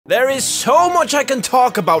There is so much I can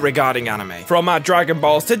talk about regarding anime. From our Dragon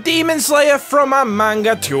Balls to Demon Slayer, from our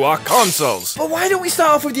manga to our consoles. But why don't we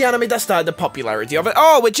start off with the anime that started the popularity of it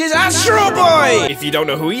all, which is Astro Boy! If you don't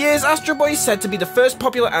know who he is, Astro Boy is said to be the first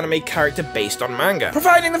popular anime character based on manga,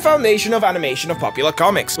 providing the foundation of animation of popular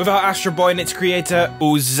comics. Without Astro Boy and its creator,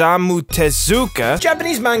 Osamu Tezuka,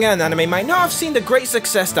 Japanese manga and anime might not have seen the great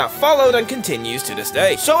success that followed and continues to this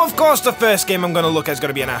day. So of course the first game I'm gonna look at is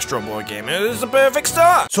gonna be an Astro Boy game. It is the perfect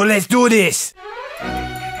start. So let's do this!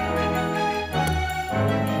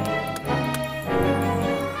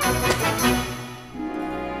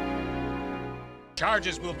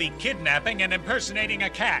 Charges will be kidnapping and impersonating a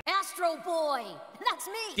cat. Astro Boy! That's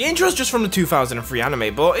me! The intro is just from the 2003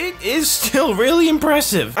 anime, but it is still really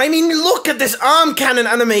impressive. I mean, look at this arm cannon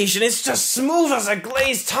animation. It's just smooth as a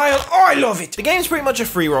glazed tile. Oh, I love it. The game's pretty much a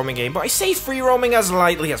free roaming game, but I say free roaming as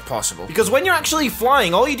lightly as possible. Because when you're actually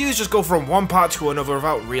flying, all you do is just go from one part to another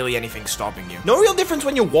without really anything stopping you. No real difference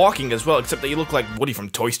when you're walking as well, except that you look like Woody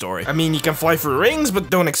from Toy Story. I mean, you can fly through rings,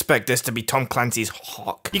 but don't expect this to be Tom Clancy's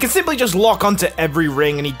Hawk. You can simply just lock onto every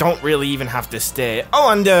ring and you don't really even have to stay.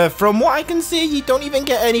 Oh, and from what I can see, you don't even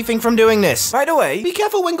get anything from doing this. By the way, be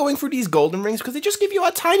careful when going through these golden rings because they just give you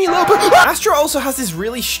a tiny little bit. Astro also has this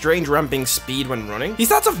really strange ramping speed when running. He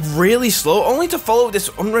starts off really slow, only to follow this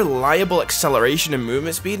unreliable acceleration and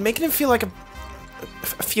movement speed, making him feel like a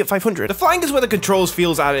Fiat 500. The flying is where the controls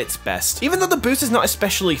feels at its best. Even though the boost is not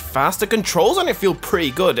especially fast, the controls on it feel pretty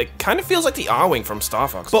good. It kind of feels like the R-Wing from Star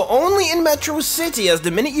Fox. But only in Metro City, as the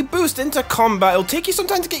minute you boost into combat, it'll take you some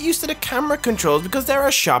time to get used to the camera controls because they're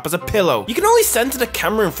as sharp as a pillow. You can only center the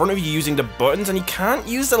camera in front of you using the buttons, and you can't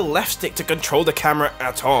use the left stick to control the camera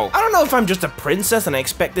at all. I don't know if I'm just a princess and I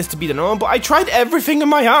expect this to be the norm, but I tried everything in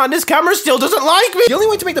my heart and this camera still doesn't like me. The only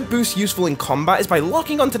way to make the boost useful in combat is by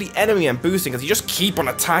locking onto the enemy and boosting, as you just keep on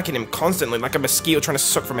attacking him constantly like a mosquito trying to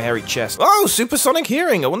suck from a hairy chest. Oh, supersonic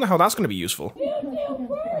hearing. I wonder how that's going to be useful. You knew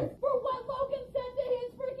first for what Logan said to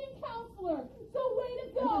his freaking counselor. So way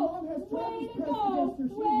to go. Way to go.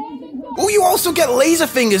 Way to go. Oh, you also get laser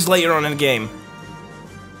fingers later on in the game.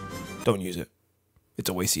 Don't use it. It's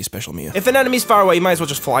a waste of your special Mia. If an enemy's far away, you might as well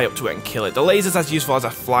just fly up to it and kill it. The laser's as useful as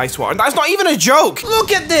a fly swatter, and that's not even a joke!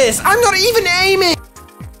 Look at this! I'm not even aiming!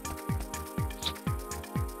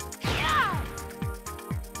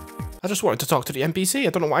 I just wanted to talk to the NPC. I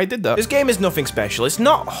don't know why I did that. This game is nothing special. It's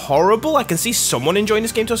not horrible. I can see someone enjoying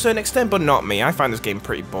this game to a certain extent, but not me. I find this game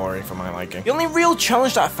pretty boring for my liking. The only real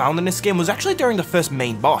challenge that I found in this game was actually during the first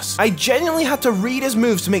main boss. I genuinely had to read his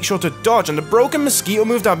moves to make sure to dodge, and the broken mosquito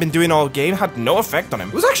move that I've been doing all game had no effect on him.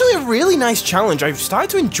 It was actually a really nice challenge. I've started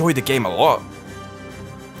to enjoy the game a lot.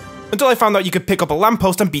 Until I found out you could pick up a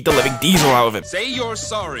lamppost and beat the living diesel out of it. Say you're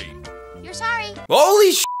sorry. You're sorry.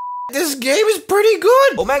 Holy sh**! This game is pretty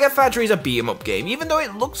good! Omega Factory is a beat-em-up game. Even though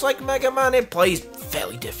it looks like Mega Man, it plays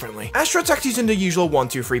fairly differently. Astro attacks using the usual 1,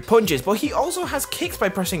 2, 3 punches, but he also has kicks by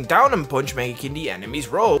pressing down and punch, making the enemies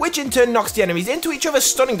roll, which in turn knocks the enemies into each other,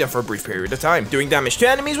 stunning them for a brief period of time. Doing damage to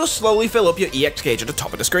enemies will slowly fill up your EX gauge at the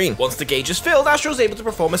top of the screen. Once the gauge is filled, Astro is able to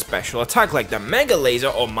perform a special attack like the Mega Laser,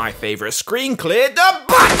 or my favorite screen clear, the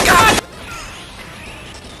Butt Gun!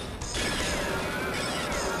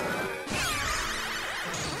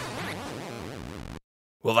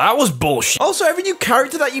 Well, that was bullshit. Also, every new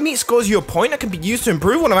character that you meet scores you a point that can be used to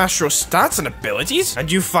improve one of Astro's stats and abilities.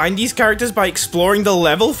 And you find these characters by exploring the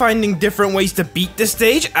level, finding different ways to beat the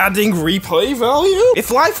stage, adding replay value.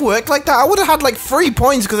 If life worked like that, I would have had like 3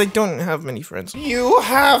 points because I don't have many friends. You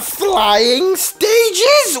have flying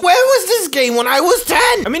stages? Where was this game when I was 10?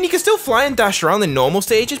 I mean, you can still fly and dash around in normal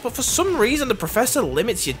stages, but for some reason, the professor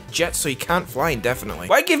limits your jets so you can't fly indefinitely.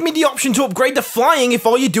 Why give me the option to upgrade to flying if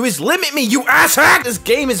all you do is limit me, you asshat? This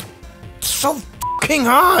game is so fucking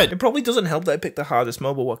hard. It probably doesn't help that I picked the hardest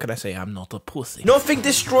mode, but what can I say? I'm not a pussy. Nothing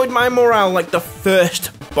destroyed my morale like the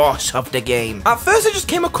first boss of the game. At first, it just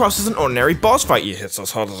came across as an ordinary boss fight. He hits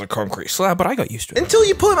as hard as a concrete slab, but I got used to it. Until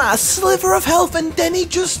you put him at a sliver of health, and then he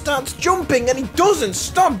just starts jumping, and he doesn't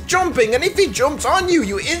stop jumping, and if he jumps on you,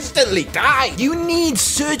 you instantly die. You need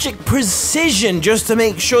surgical precision just to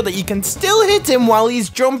make sure that you can still hit him while he's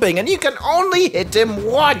jumping, and you can only hit him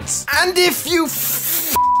once. And if you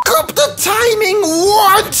up the timing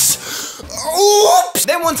once! Oops!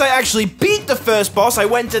 Then once I actually beat the first boss, I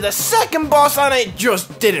went to the second boss and it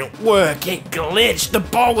just didn't work. It glitched. The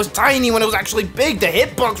ball was tiny when it was actually big. The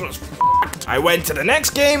hitbox was left. I went to the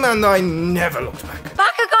next game and I never looked back.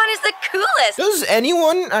 Bakugan is the coolest! Does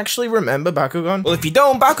anyone actually remember Bakugan? Well, if you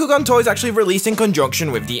don't, Bakugan toy is actually released in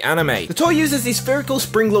conjunction with the anime. The toy uses these spherical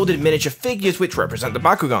spring-loaded miniature figures which represent the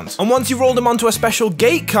Bakugans. And once you roll them onto a special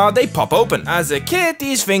gate card, they pop open. As a kid,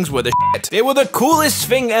 these things were the shit. They were the coolest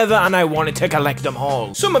thing ever and I wanted to collect them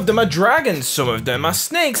all. Some of them are dragons, some of them are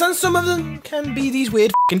snakes, and some of them can be these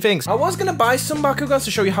weird f***ing things. I was gonna buy some Bakugans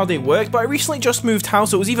to show you how they work, but I recently just moved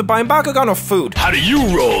house, so it was either buying Bakugan or food. How do you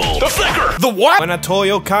roll? The flicker! The what? When a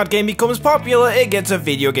toy or card game becomes popular, it gets a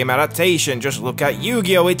video game adaptation. Just look at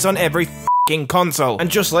Yu-Gi-Oh! It's on every f***ing console. And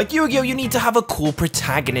just like Yu-Gi-Oh! You need to have a cool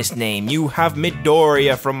protagonist name. You have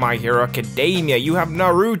Midoriya from My Hero Academia. You have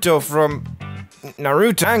Naruto from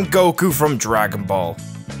Naruto and Goku from Dragon Ball.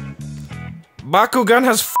 Bakugan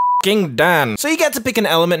has f***ing Dan. So you get to pick an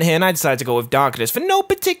element here and I decided to go with darkness for no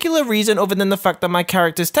particular reason other than the fact that my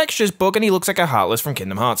character's texture's bug and he looks like a Heartless from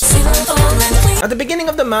Kingdom Hearts. At the beginning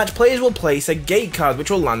of the match, players will place a gate card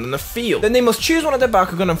which will land on the field. Then they must choose one of their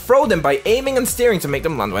Bakugan and throw them by aiming and steering to make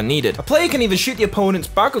them land when needed. A player can even shoot the opponent's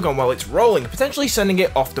Bakugan while it's rolling, potentially sending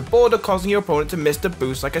it off the board or causing your opponent to miss the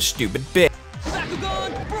boost like a stupid bitch.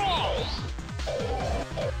 Bakugan brawl!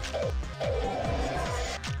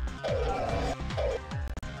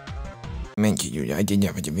 I didn't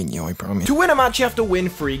have a video, I promise. To win a match, you have to win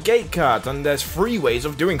 3 gate cards, and there's 3 ways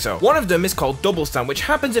of doing so. One of them is called double stand, which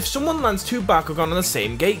happens if someone lands 2 Bakugan on the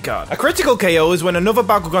same gate card. A critical KO is when another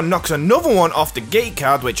Bakugan knocks another one off the gate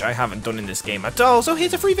card, which I haven't done in this game at all, so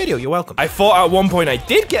here's a free video, you're welcome. I thought at one point I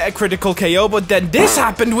did get a critical KO, but then this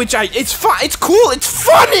happened, which it's cool, it's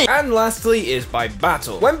funny! And lastly is by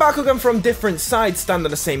battle. When Bakugan from different sides stand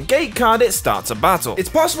on the same gate card, it starts a battle. It's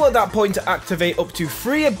possible at that point to activate up to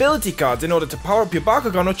 3 ability cards in order to power up your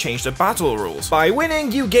Bakugan or change the battle rules. By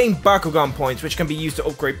winning, you gain Bakugan points, which can be used to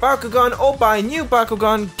upgrade Bakugan or buy new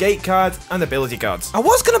Bakugan, gate cards, and ability cards. I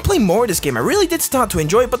was gonna play more of this game, I really did start to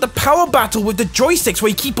enjoy it, but the power battle with the joysticks where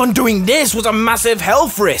you keep on doing this was a massive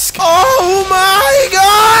health risk. Oh my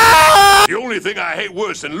god! The only thing I hate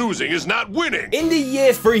worse than losing is not winning! In the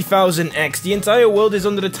year 3000X, the entire world is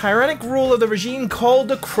under the tyrannic rule of the regime called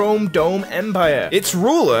the Chrome Dome Empire. Its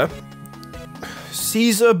ruler,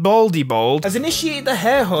 Caesar Baldybald, has initiated the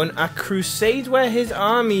Hare Hunt, a crusade where his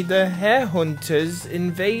army, the Hare Hunters,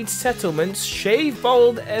 invade settlements, shave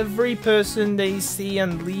bald every person they see,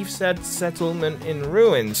 and leave said settlement in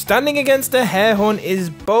ruins. Standing against the Hare Hunt is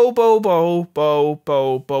Bobo,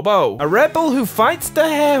 a rebel who fights the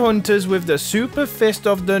Hare Hunters with the super fist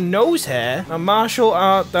of the nose hair, a martial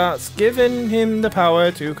art that's given him the power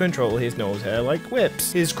to control his nose hair like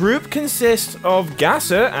whips. His group consists of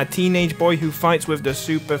Gasser, a teenage boy who fights with the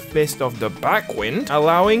super fist of the backwind,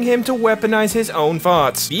 allowing him to weaponize his own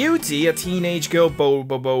farts. Beauty, a teenage girl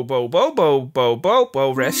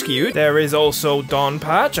rescued. There is also Don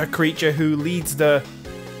Patch, a creature who leads the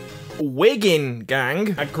Wiggin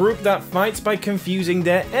Gang, a group that fights by confusing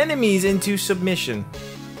their enemies into submission.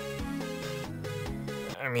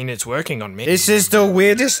 I mean, it's working on me. This is the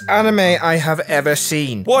weirdest anime I have ever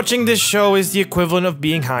seen. Watching this show is the equivalent of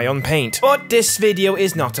being high on paint. But this video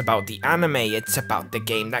is not about the anime, it's about the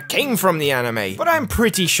game that came from the anime. But I'm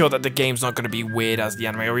pretty sure that the game's not going to be weird as the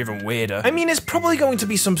anime, or even weirder. I mean, it's probably going to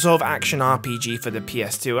be some sort of action RPG for the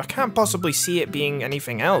PS2. I can't possibly see it being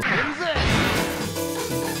anything else.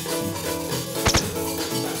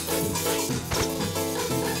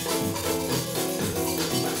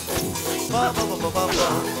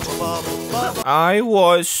 I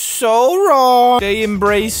was so wrong. They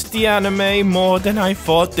embraced the anime more than I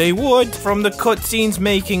thought they would. From the cutscenes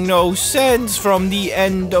making no sense, from the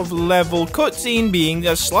end of level cutscene being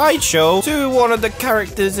a slideshow, to one of the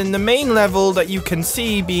characters in the main level that you can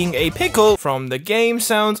see being a pickle, from the game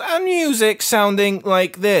sounds and music sounding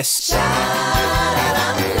like this.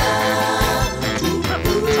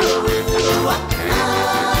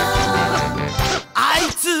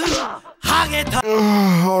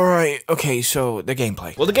 Alright, okay, so the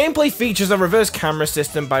gameplay. Well, the gameplay features a reverse camera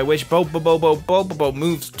system by which Bobo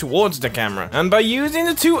moves towards the camera. And by using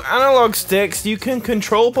the 2 analog sticks, you can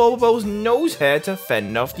control Bobo's nose hair to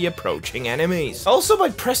fend off the approaching enemies. Also, by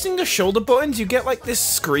pressing the shoulder buttons, you get like this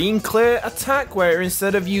screen clear attack where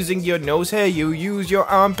instead of using your nose hair, you use your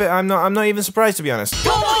armpit. I'm not even surprised, to be honest.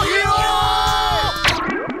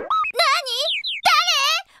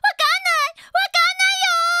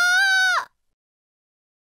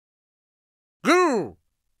 Glue!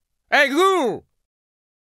 Hey, glue!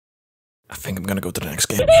 think I'm gonna go to the next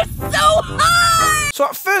game. It's so hard! So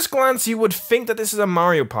at first glance, you would think that this is a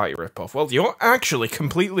Mario Party ripoff. Well, you're actually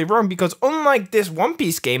completely wrong, because unlike this One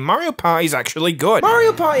Piece game, Mario Party is actually good.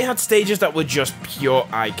 Mario Party had stages that were just pure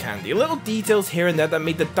eye candy. Little details here and there that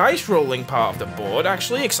made the dice rolling part of the board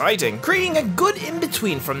actually exciting, creating a good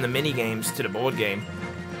in-between from the mini-games to the board game.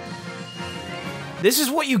 This is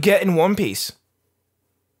what you get in One Piece.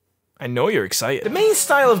 I know you're excited. The main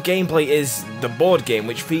style of gameplay is the board game,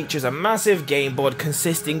 which features a massive game board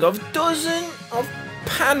consisting of dozens of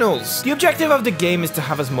panels. The objective of the game is to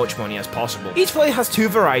have as much money as possible. Each player has two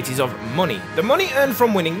varieties of money: the money earned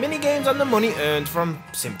from winning minigames and the money earned from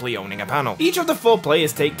simply owning a panel. Each of the 4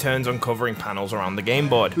 players take turns uncovering panels around the game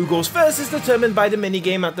board. Who goes first is determined by the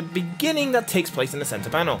minigame at the beginning that takes place in the center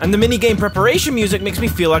panel. And the minigame preparation music makes me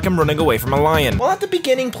feel like I'm running away from a lion. While at the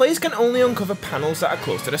beginning, players can only uncover panels that are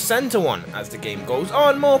close to the center one. As the game goes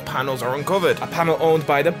on, more panels are uncovered. A panel owned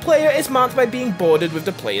by the player is marked by being bordered with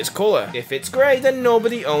the player's color. If it's gray, then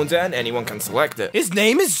nobody owns it and anyone can select it. His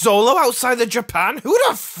name is Zolo outside of Japan? Who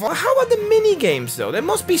the fuck? How about the mini games though? There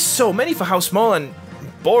must be so many for how small and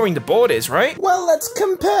boring the board is, right? Well, let's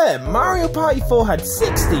compare. Mario Party 4 had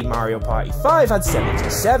 60, Mario Party 5 had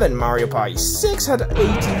 77, Mario Party 6 had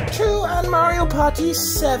 82, and Mario Party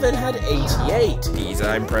 7 had 88. These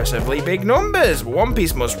are impressively big numbers. One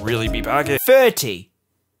Piece must really be packing. 30.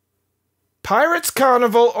 Pirates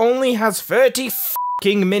Carnival only has 30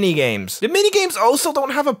 minigames. The minigames also don't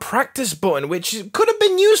have a practice button, which could have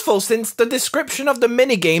been useful since the description of the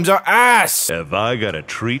minigames are ass. Have I got a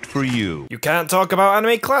treat for you? You can't talk about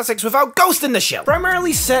anime classics without Ghost in the Shell.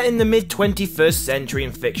 Primarily set in the mid-21st century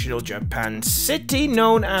in fictional Japan city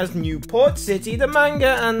known as Newport City, the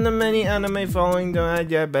manga and the many anime following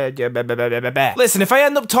the Listen, if I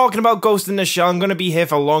end up talking about Ghost in the Shell, I'm gonna be here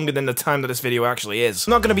for longer than the time that this video actually is.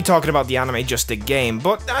 I'm not gonna be talking about the anime, just the game,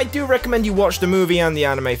 but I do recommend you watch the movie and the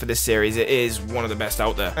anime for this series. It is one of the best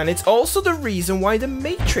out there. And it's also the reason why The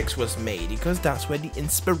Matrix was made, because that's where the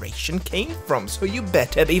inspiration came from, so you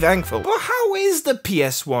better be thankful. But how is the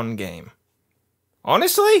PS1 game?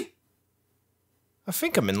 Honestly? I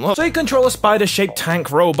think I'm in love. So you control a spider-shaped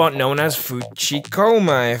tank robot known as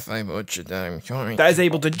Fuchikoma, if I butchered that, I'm sorry. That is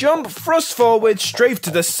able to jump, thrust forward, strafe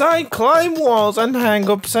to the side, climb walls, and hang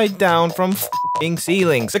upside down from f***ing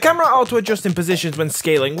ceilings. The camera auto-adjusts in positions when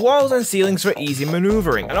scaling walls and ceilings for easy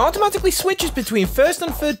maneuvering, and automatically switches between first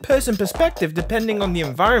and third person perspective depending on the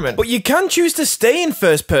environment. But you can choose to stay in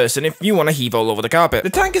first person if you want to heave all over the carpet.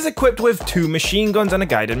 The tank is equipped with 2 machine guns and a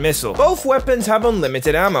guided missile. Both weapons have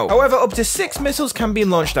unlimited ammo. However, up to 6 missiles can be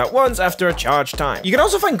launched at once after a charge time. You can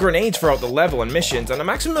also find grenades throughout the level and missions, and a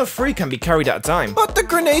maximum of 3 can be carried at a time. But the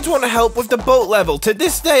grenades won't help with the boat level. To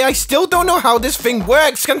this day, I still don't know how this thing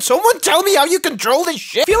works. Can someone tell me how you control this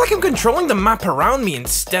shit? I feel like I'm controlling the map around me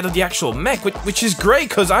instead of the actual mech, which is great,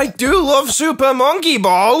 because I do love Super Monkey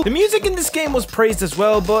Ball. The music in this game was praised as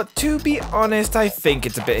well, but to be honest, I think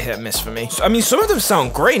it's a bit hit and miss for me. I mean, some of them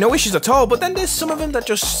sound great, no issues at all, but then there's some of them that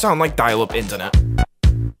just sound like dial-up internet.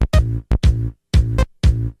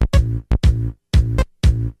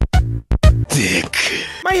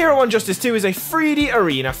 My Hero 1 Justice 2 is a 3D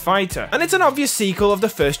arena fighter, and it's an obvious sequel of the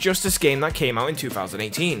first Justice game that came out in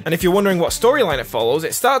 2018. And if you're wondering what storyline it follows,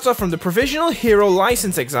 it starts off from the Provisional Hero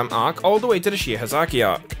License Exam arc all the way to the Shiozaki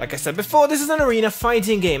arc. Like I said before, this is an arena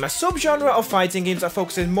fighting game, a subgenre of fighting games that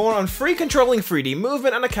focuses more on free controlling 3D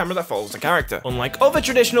movement and a camera that follows the character, unlike other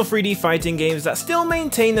traditional 3D fighting games that still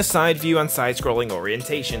maintain the side view and side-scrolling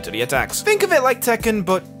orientation to the attacks. Think of it like Tekken,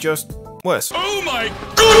 but just worse. Oh my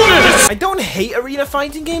goodness! I don't hate arena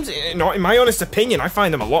fighting games. Not in my honest opinion, I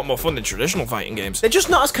find them a lot more fun than traditional fighting games. They're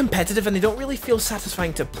just not as competitive and they don't really feel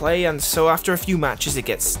satisfying to play, and so after a few matches it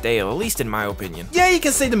gets stale, at least in my opinion. Yeah, you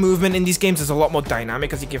can say the movement in these games is a lot more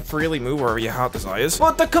dynamic as you can freely move wherever your heart desires,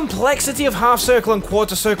 but the complexity of half circle and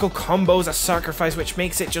quarter circle combos are sacrificed, which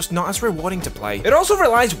makes it just not as rewarding to play. It also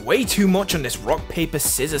relies way too much on this rock, paper,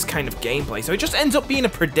 scissors kind of gameplay, so it just ends up being a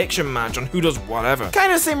prediction match on who does whatever.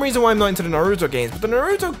 Kinda the same reason why I'm not into the Naruto games, but the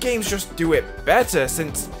Naruto games just do it better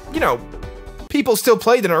since, you know, people still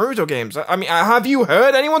play the Naruto games. I mean, have you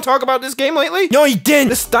heard anyone talk about this game lately? No, you didn't!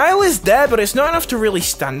 The style is there, but it's not enough to really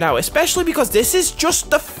stand out, especially because this is just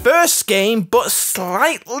the first game, but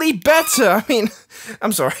slightly better. I mean,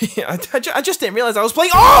 I'm sorry, I just didn't realize I was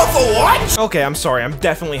playing Overwatch! Okay, I'm sorry, I'm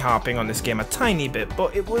definitely harping on this game a tiny bit,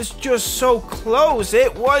 but it was just so close.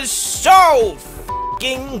 It was so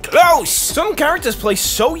close! Some characters play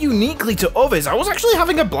so uniquely to others. I was actually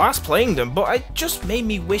having a blast playing them, but it just made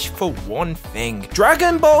me wish for one thing.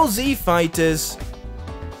 Dragon Ball Z fighters,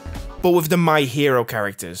 but with the My Hero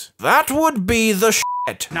characters. That would be the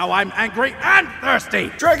Now I'm angry and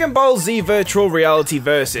thirsty. Dragon Ball Z Virtual Reality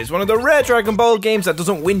Versus, one of the rare Dragon Ball games that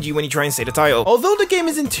doesn't wind you when you try and say the title. Although the game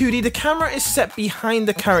is in 2D, the camera is set behind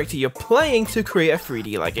the character you're playing to create a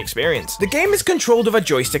 3D-like experience. The game is controlled with a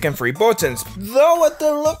joystick and 3 buttons, though a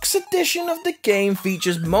deluxe edition of the game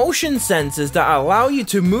features motion sensors that allow you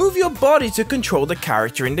to move your body to control the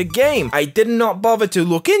character in the game. I did not bother to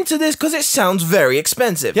look into this because it sounds very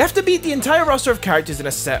expensive. You have to beat the entire roster of characters in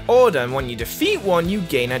a set order, and when you defeat one, you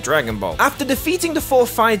gain a Dragon Ball. After defeating the 4th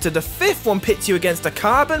fighter, the 5th one pits you against a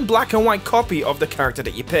carbon black and white copy of the character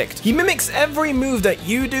that you picked. He mimics every move that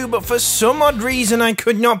you do, but for some odd reason I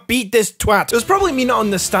could not beat this twat. It was probably me not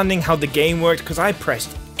understanding how the game worked, because I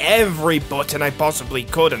pressed every button I possibly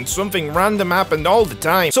could and something random happened all the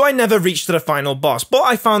time. So I never reached to the final boss, but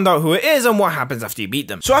I found out who it is and what happens after you beat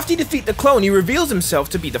them. So after you defeat the clone, he reveals himself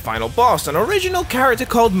to be the final boss, an original character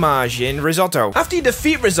called Majin Risotto. After you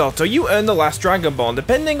defeat Risotto, you earn the last Dragon Ball, and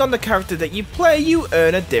depending on the character that you play, you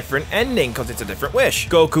earn a different ending because it's a different wish.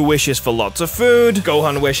 Goku wishes for lots of food,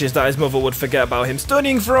 Gohan wishes that his mother would forget about him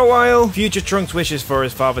studying for a while, Future Trunks wishes for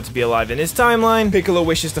his father to be alive in his timeline, Piccolo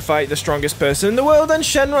wishes to fight the strongest person in the world, and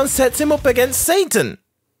Shenron sets him up against Satan.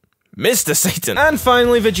 Mr. Satan. And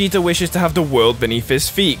finally, Vegeta wishes to have the world beneath his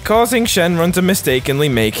feet, causing Shenron to mistakenly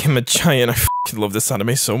make him a giant. I f***ing love this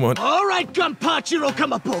anime so much. Alright, Gunpachiro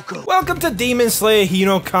Kamapoko. Welcome to Demon Slayer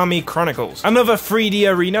Hinokami Chronicles, another 3D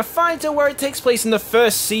arena fighter where it takes place in the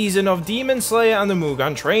first season of Demon Slayer and the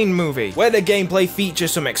Mugen Train movie, where the gameplay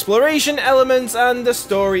features some exploration elements and the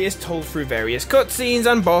story is told through various cutscenes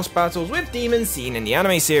and boss battles with demons seen in the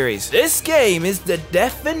anime series. This game is the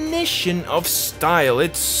definition of style.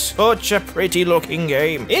 It's such a pretty looking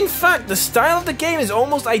game. In fact, the style of the game is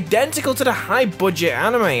almost identical to the high budget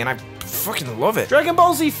anime, and I fucking love it. Dragon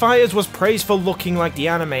Ball Z Fighters was praised for looking like the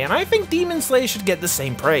anime, and I think Demon Slayer should get the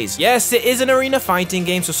same praise. Yes, it is an arena fighting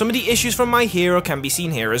game, so some of the issues from My Hero can be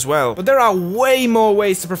seen here as well. But there are way more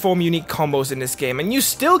ways to perform unique combos in this game, and you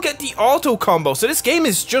still get the auto combo, so this game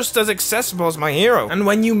is just as accessible as My Hero. And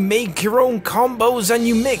when you make your own combos and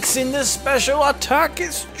you mix in the special attack,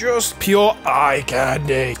 it's just pure eye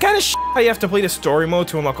candy. It's kind of how you have to play the story mode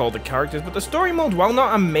to unlock all the characters, but the story mode, while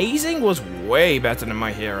not amazing, was way better than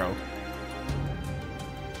My Hero.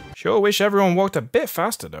 Sure wish everyone walked a bit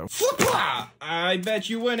faster though. I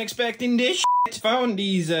bet you weren't expecting this shit. Found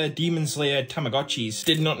these Demon Slayer Tamagotchis.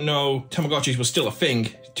 Did not know Tamagotchis was still a thing,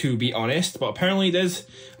 to be honest, but apparently there's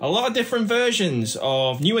a lot of different versions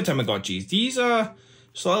of newer Tamagotchis. These are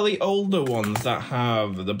slightly older ones that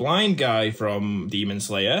have the blind guy from Demon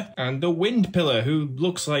Slayer and the wind pillar who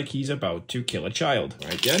looks like he's about to kill a child.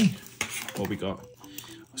 Right then, what we got?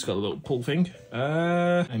 It's got a little pull thing.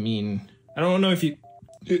 I mean, I don't know if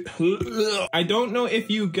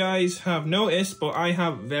you guys have noticed, but I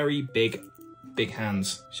have very big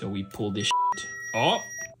hands. So we pull this shit. Oh!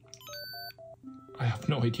 I have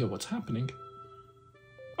no idea what's happening.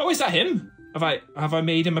 Oh, is that him? Have I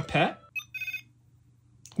made him a pet?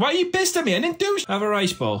 Why are you pissed at me? I didn't do sh- Have a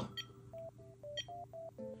rice ball.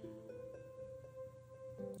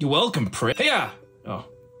 You're welcome, prick. Hiya! Oh.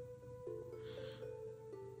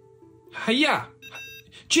 Hiya!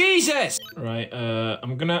 Jesus! Right,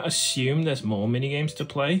 I'm gonna assume there's more minigames to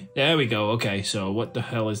play. There we go, okay, so what the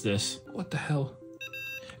hell is this? What the hell?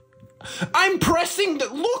 I'm pressing the-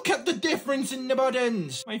 look at the difference in the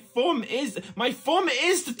buttons! My thumb is the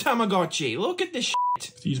Tamagotchi! Look at this shit! I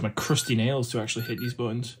have to use my crusty nails to actually hit these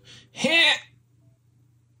buttons. Heh!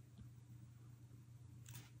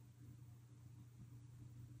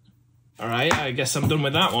 Alright, I guess I'm done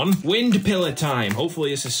with that one. Wind pillar time.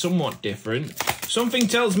 Hopefully this is somewhat different. Something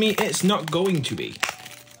tells me it's not going to be.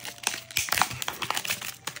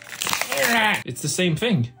 It's the same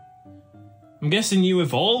thing. I'm guessing you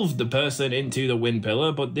evolved the person into the wind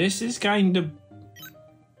pillar, but this is kind of...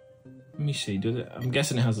 Let me see, does it? I'm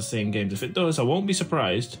guessing it has the same games. If it does, I won't be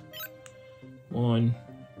surprised. One.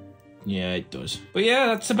 Yeah, it does. But yeah,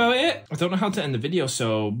 that's about it. I don't know how to end the video,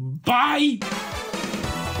 so bye!